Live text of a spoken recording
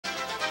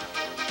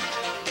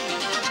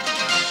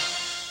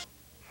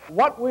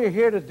What we're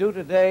here to do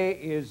today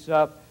is,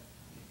 to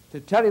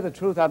tell you the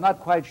truth, I'm not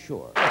quite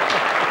sure.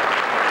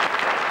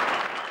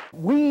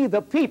 We,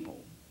 the people,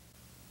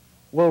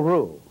 will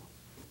rule.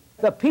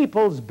 The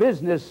people's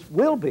business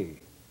will be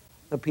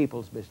the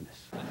people's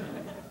business.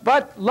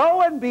 But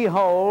lo and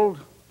behold,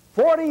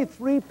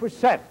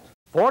 43%,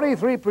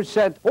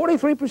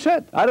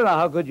 43%, I don't know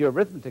how good your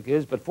arithmetic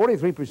is, but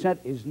 43%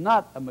 is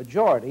not a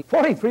majority.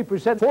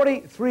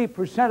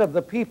 43% of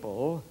the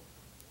people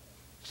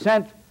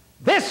sent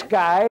this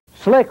guy,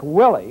 Slick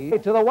Willie,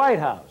 to the White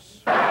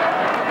House.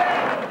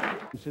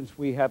 Since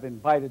we have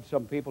invited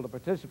some people to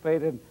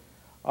participate in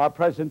our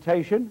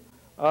presentation,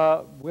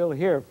 we'll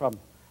hear from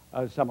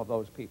some of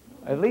those people.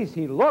 At least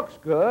he looks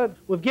good.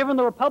 We've given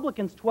the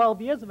Republicans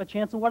 12 years of a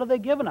chance, and what have they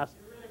given us?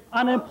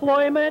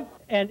 Unemployment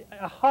and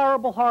a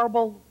horrible,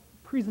 horrible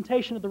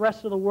presentation of the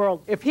rest of the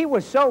world. If he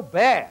was so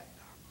bad,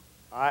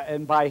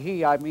 and by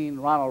he I mean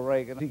Ronald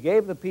Reagan, he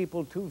gave the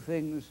people two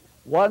things.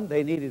 One,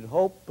 they needed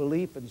hope,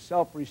 belief, and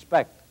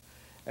self-respect.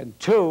 And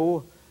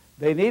two,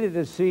 they needed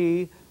to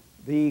see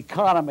the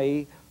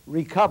economy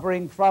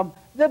recovering from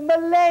the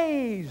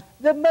malaise,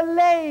 the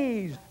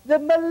malaise, the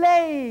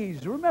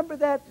malaise. Remember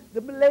that?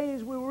 The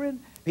malaise we were in?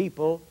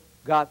 People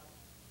got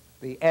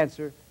the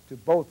answer to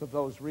both of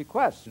those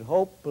requests.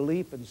 Hope,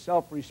 belief, and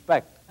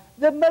self-respect.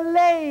 The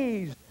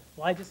malaise.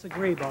 Well, I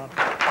disagree, Bob.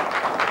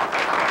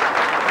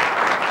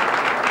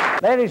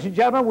 Ladies and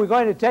gentlemen, we're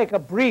going to take a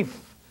brief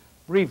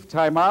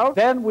time out.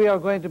 Then we are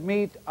going to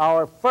meet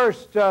our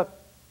first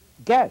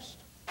guest.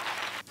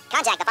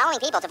 Contact the following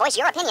people to voice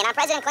your opinion on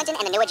President Clinton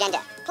and the new agenda.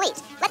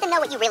 Please, let them know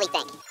what you really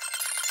think.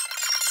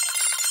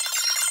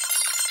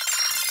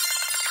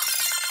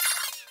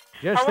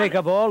 Just think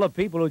of all the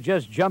people who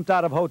just jumped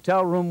out of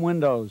hotel room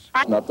windows.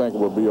 And I think it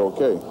will be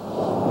okay,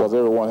 because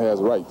everyone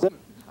has rights.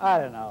 I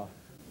don't know.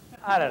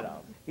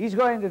 He's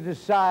going to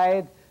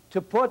decide to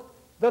put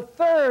the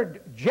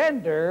third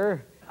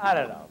gender,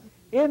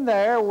 in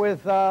there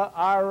with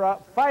our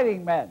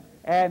fighting men.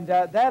 And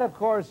that, of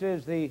course,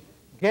 is the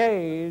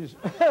gays.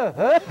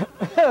 I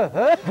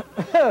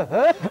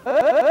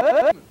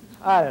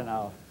don't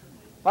know.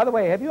 By the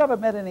way, have you ever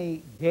met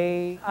any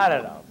gay,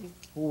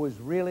 who was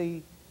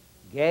really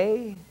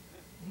gay?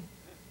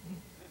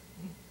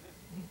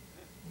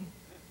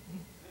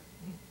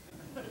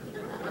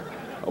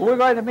 We're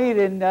going to meet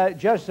in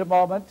just a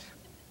moment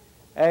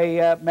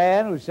a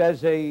man who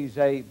says he's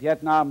a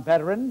Vietnam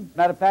veteran.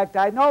 Matter of fact,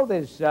 I know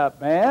this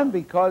man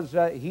because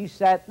he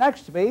sat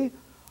next to me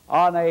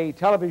on a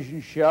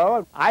television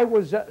show. I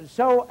was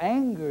so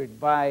angered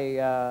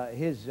by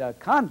his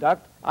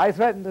conduct, I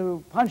threatened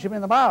to punch him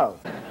in the mouth.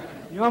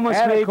 You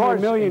almost made me a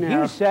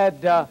millionaire. He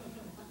said,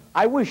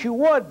 I wish you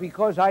would,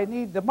 because I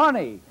need the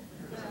money.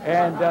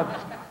 And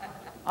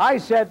I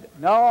said,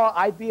 no,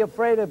 I'd be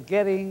afraid of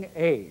getting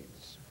AIDS.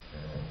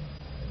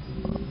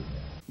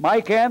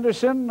 Mike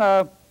Anderson,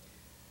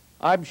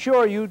 I'm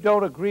sure you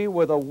don't agree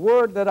with a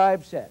word that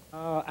I've said.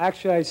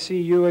 Actually, I see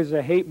you as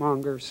a hate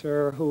monger,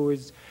 sir, who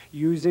is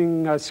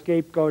using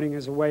scapegoating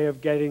as a way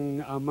of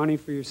getting money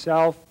for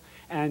yourself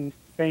and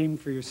fame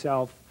for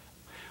yourself.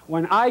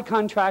 When I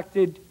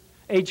contracted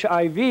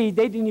HIV, they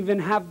didn't even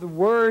have the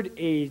word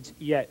AIDS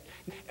yet.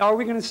 Are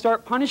we going to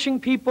start punishing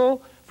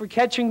people for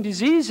catching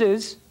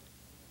diseases,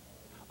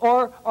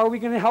 or are we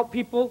going to help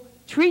people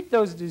treat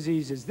those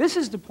diseases? This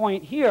is the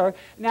point here.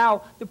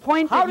 Now, the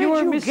point that you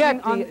were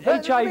missing on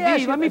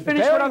HIV, let me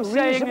finish what I'm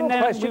saying and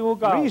then we will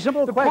go.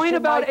 The point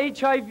about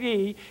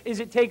HIV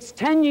is it takes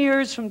 10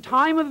 years from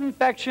time of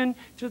infection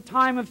to the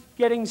time of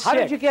getting sick. How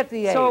did you get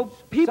the AIDS? So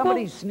people,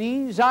 somebody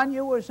sneeze on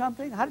you or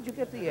something? How did you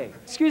get the AIDS?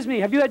 Excuse me,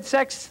 have you had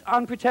sex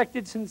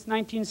unprotected since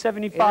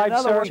 1975, in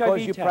other sir? words,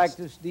 because you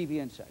practice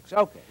deviant sex.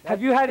 Okay.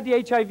 Have you had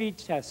the HIV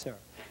test, sir?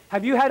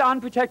 Have you had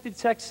unprotected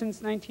sex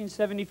since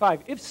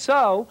 1975? If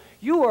so,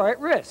 you are at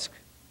risk.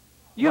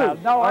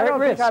 No, I don't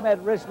think I'm at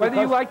risk. Whether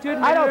you like to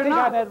admit I don't it or think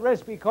not. I'm at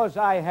risk because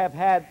I have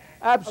had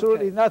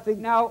absolutely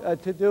nothing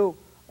to do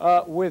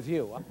with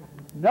you.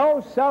 No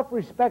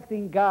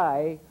self-respecting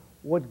guy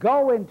would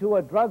go into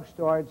a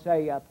drugstore and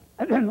say,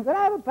 can I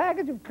have a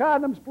package of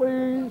condoms,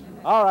 please?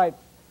 All right.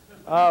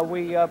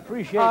 We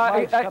appreciate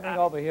Mike's coming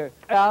over here.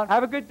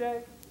 Have a good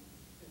day.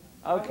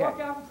 Okay. I walk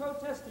out and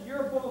protest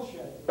your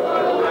bullshit.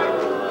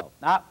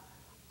 Now,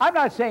 I'm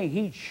not saying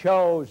he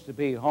chose to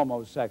be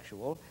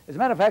homosexual. As a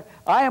matter of fact,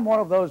 I am one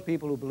of those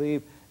people who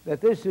believe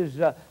that this is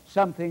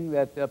something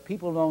that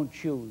people don't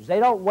choose. They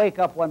don't wake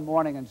up one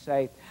morning and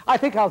say, I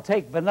think I'll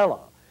take vanilla.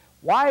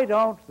 Why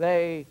don't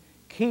they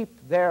keep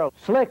their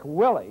Slick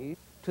Willie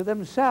to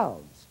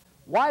themselves?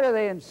 Why do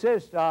they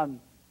insist on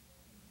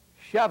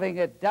shoving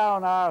it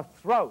down our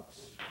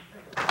throats?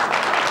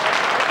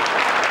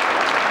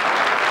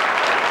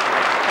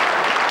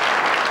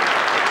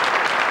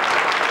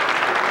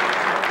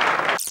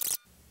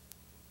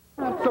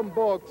 Some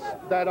books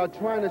that are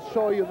trying to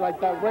show you, like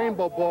that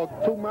rainbow book,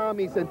 two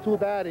mommies and two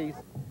daddies.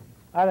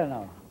 I don't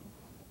know.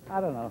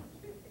 I don't know.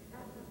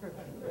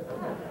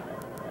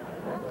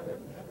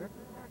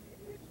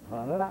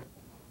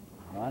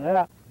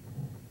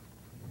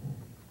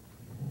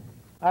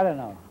 I don't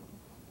know.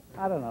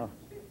 I don't know.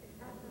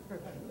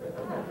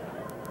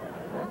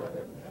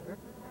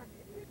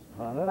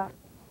 Hunt it up.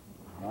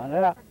 Hunt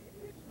it up.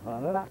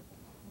 Hunt it up.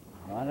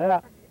 Hunt it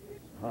up.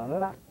 Hunt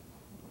it up.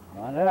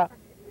 Hunt it up.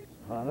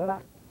 Hunt it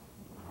up.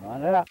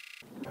 Hunt it up.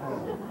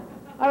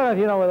 I don't know if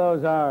you know where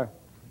those are.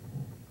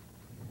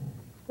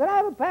 Can I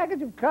have a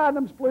package of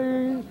condoms,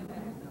 please?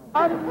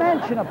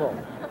 Unmentionable.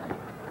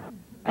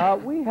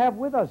 We have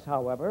with us,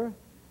 however,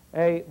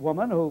 a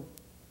woman who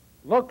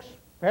looks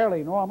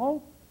fairly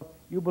normal.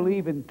 You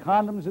believe in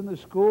condoms in the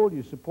school.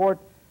 You support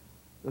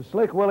the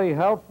Slick Willie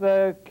health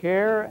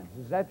care.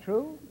 Is that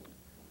true?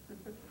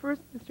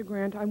 First, Mr.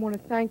 Grant, I want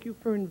to thank you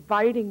for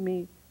inviting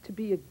me to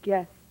be a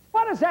guest.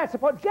 What does that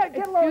support? Get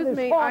a load of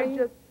this haughty,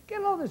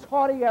 get a load of this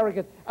haughty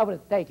arrogance. I want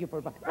to thank you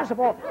for. First of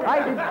all,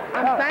 I'm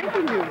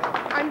thanking you.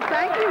 I'm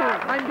thanking you.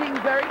 I'm being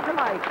very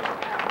polite.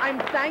 I'm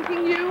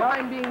thanking you.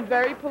 I'm being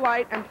very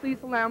polite, and please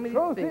allow me to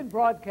speak. Truth in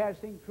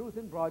broadcasting. Truth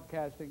in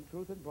broadcasting.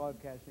 Truth in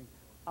broadcasting.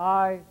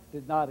 I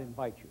did not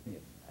invite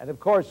you. And of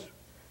course,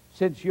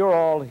 since you're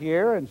all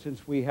here, and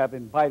since we have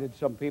invited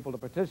some people to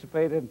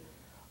participate in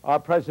our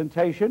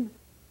presentation,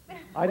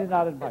 I did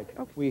not invite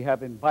you. We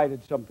have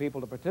invited some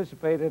people to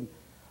participate in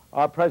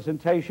our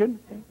presentation.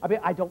 I mean,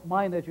 I don't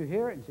mind that you're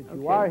here, and since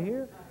you are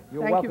here,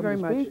 you're Thank welcome you very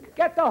to much. speak.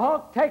 Get the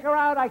hook, take her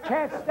out. I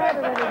can't stand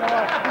it anymore. You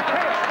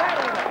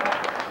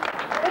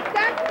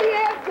can't stand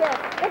it.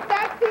 If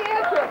that's the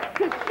answer,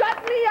 to shut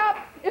me up,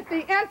 if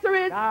the answer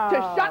is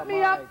to shut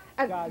me up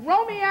and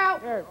throw me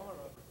out, Here,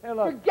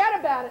 look. forget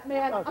about it,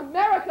 man. Look.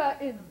 America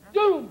is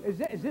doomed.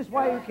 Is this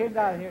why you came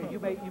down here? You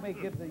may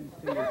give these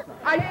to your son.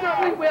 I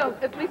certainly will.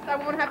 At least I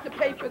won't have to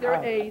pay for their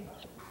aid.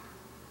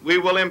 We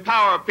will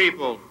empower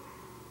people,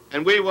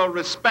 and we will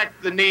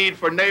respect the need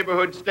for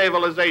neighborhood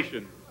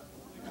stabilization.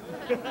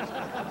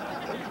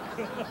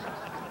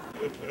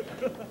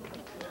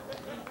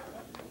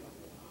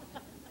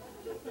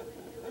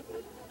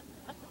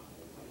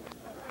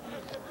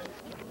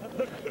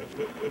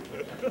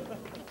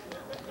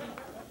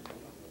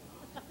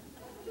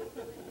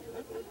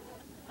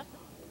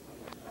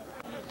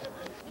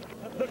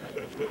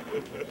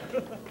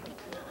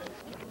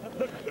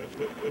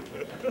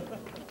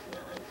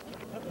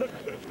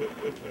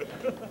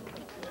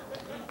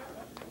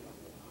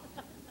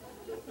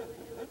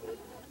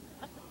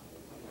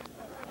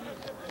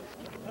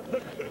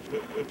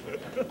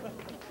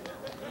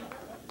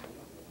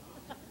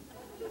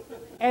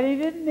 And he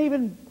didn't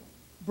even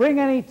bring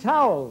any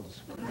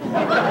towels. Forget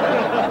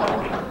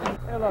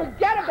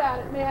about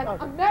it, man.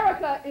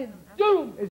 America is doomed.